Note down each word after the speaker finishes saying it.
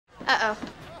Uh-oh.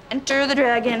 Enter the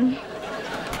dragon.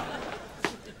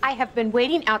 I have been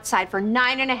waiting outside for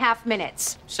 9.5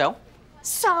 minutes. So?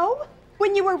 So?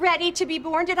 When you were ready to be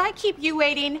born, did I keep you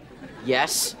waiting?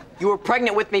 Yes. You were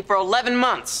pregnant with me for 11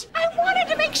 months. I wanted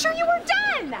to make sure you were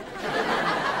done!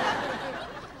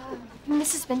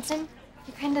 Mrs. Benson,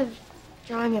 you're kind of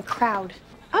drawing a crowd.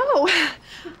 Oh,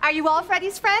 are you all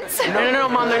Freddie's friends? No,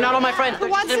 Mom, they're not all my friends. Who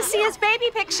wants to see his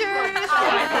baby pictures?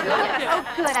 Oh,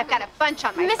 good, I've got a bunch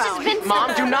on my phone. Mrs. Benson!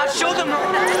 Mom, do not show them.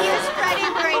 Here's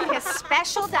Freddie wearing his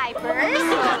special diapers.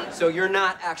 So you're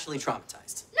not actually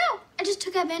traumatized? No, I just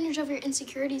took advantage of your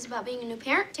insecurities about being a new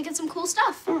parent to get some cool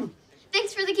stuff.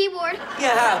 Thanks for the keyboard.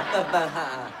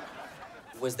 Yeah,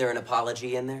 was there an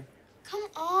apology in there? Come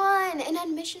on, an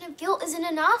admission of guilt isn't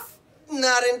enough.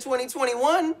 Not in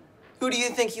 2021. Who do you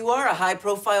think you are, a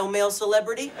high-profile male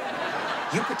celebrity?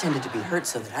 You pretended to be hurt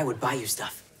so that I would buy you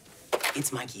stuff.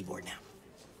 It's my keyboard now.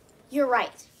 You're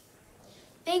right.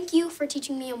 Thank you for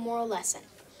teaching me a moral lesson.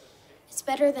 It's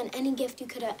better than any gift you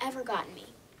could have ever gotten me.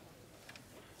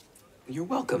 You're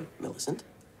welcome, Millicent.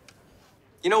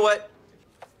 You know what?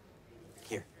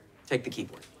 Here, take the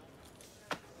keyboard.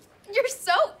 You're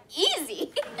so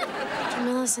easy. After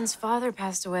Millicent's father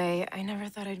passed away, I never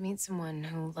thought I'd meet someone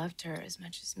who loved her as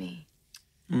much as me.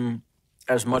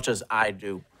 As much as I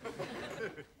do.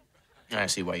 I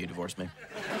see why you divorced me.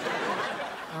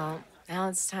 Well, now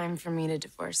it's time for me to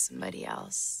divorce somebody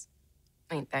else.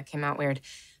 Wait, that came out weird.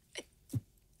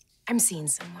 I'm seeing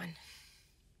someone.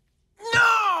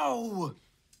 No!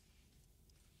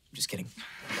 I'm just kidding.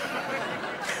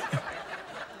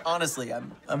 Honestly,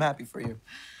 I'm happy for you.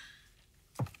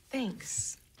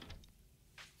 Thanks.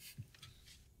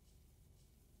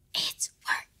 It's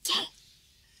working.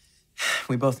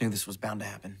 We both knew this was bound to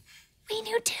happen. We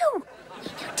knew too.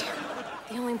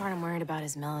 The only part I'm worried about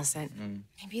is Millicent.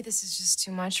 Maybe this is just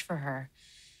too much for her.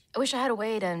 I wish I had a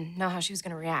way to know how she was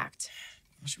going to react.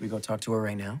 Should we go talk to her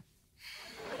right now?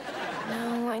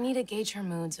 No, I need to gauge her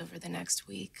moods over the next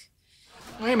week.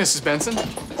 Hey, Mrs. Benson.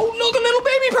 Oh, look, a little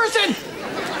baby person!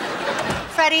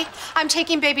 Freddie, I'm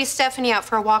taking baby Stephanie out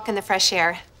for a walk in the fresh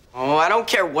air. Oh, I don't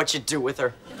care what you do with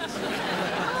her.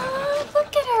 Oh,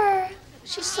 look at her.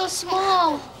 She's so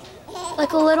small.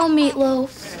 Like a little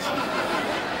meatloaf.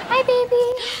 Hi, baby.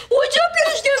 What's up,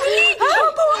 little Stephanie?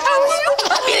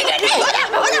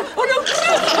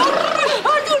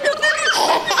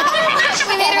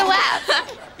 We made her laugh.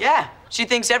 Yeah, she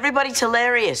thinks everybody's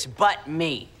hilarious but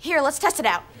me. Here, let's test it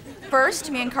out. First,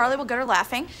 me and Carly will get her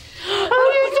laughing.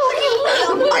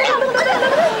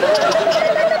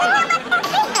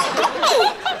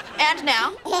 And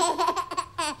now.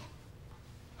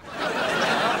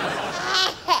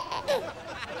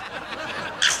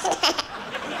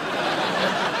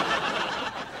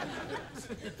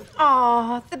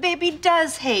 Aw, the baby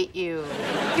does hate you.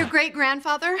 Your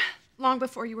great-grandfather, long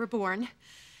before you were born,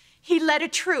 he led a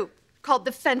troupe called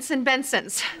the Freddie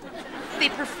Bensons. They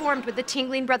performed with the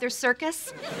Tingling Brothers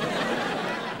Circus.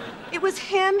 It was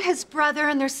him, his brother,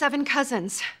 and their 7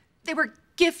 cousins. They were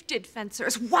gifted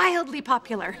fencers, wildly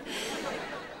popular.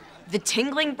 The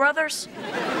Tingling Brothers?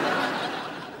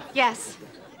 Yes,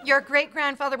 your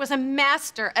great-grandfather was a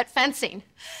master at fencing.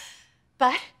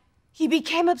 But he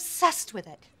became obsessed with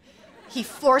it. He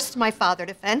forced my father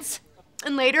to fence,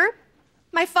 and later,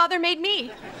 my father made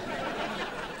me.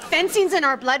 Fencing's in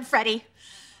our blood, Freddie.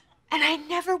 And I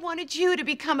never wanted you to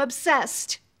become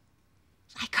obsessed,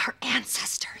 like our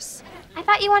ancestors. I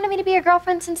thought you wanted me to be your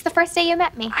girlfriend since the first day you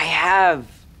met me. I have.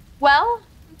 Well,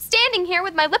 I'm standing here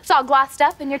with my lips all glossed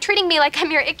up, and you're treating me like I'm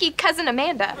your icky cousin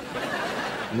Amanda.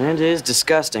 Amanda is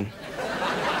disgusting.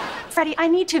 Freddie, I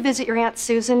need to visit your Aunt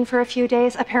Susan for a few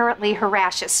days. Apparently, her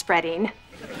rash is spreading.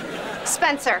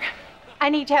 Spencer, I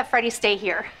need to have Freddie stay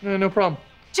here. No problem.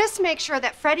 Just make sure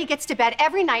that Freddie gets to bed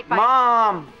every night by...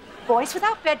 Mom! Boys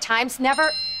without bedtimes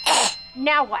never...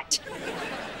 Now what?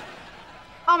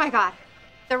 Oh, my God.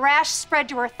 The rash spread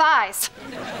to her thighs.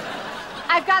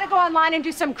 I've got to go online and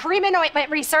do some cream and ointment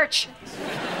research.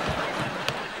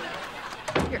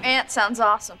 Your aunt sounds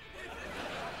awesome.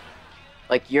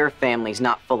 Like your family's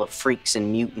not full of freaks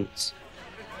and mutants.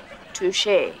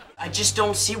 Touché. I just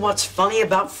don't see what's funny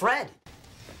about Fred.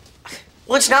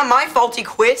 Well, it's not my fault he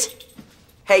quit.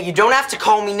 Hey, you don't have to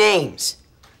call me names.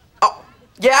 Oh,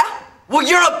 yeah? Well,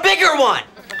 you're a bigger one.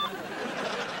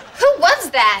 Who was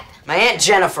that? My Aunt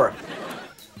Jennifer.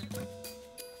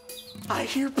 I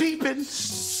hear peeping. I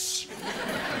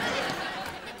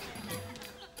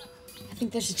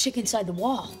think there's a chick inside the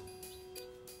wall.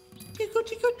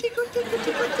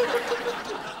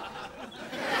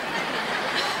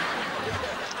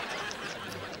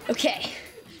 Okay,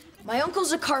 My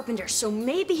uncle's a carpenter, so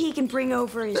maybe he can bring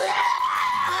over his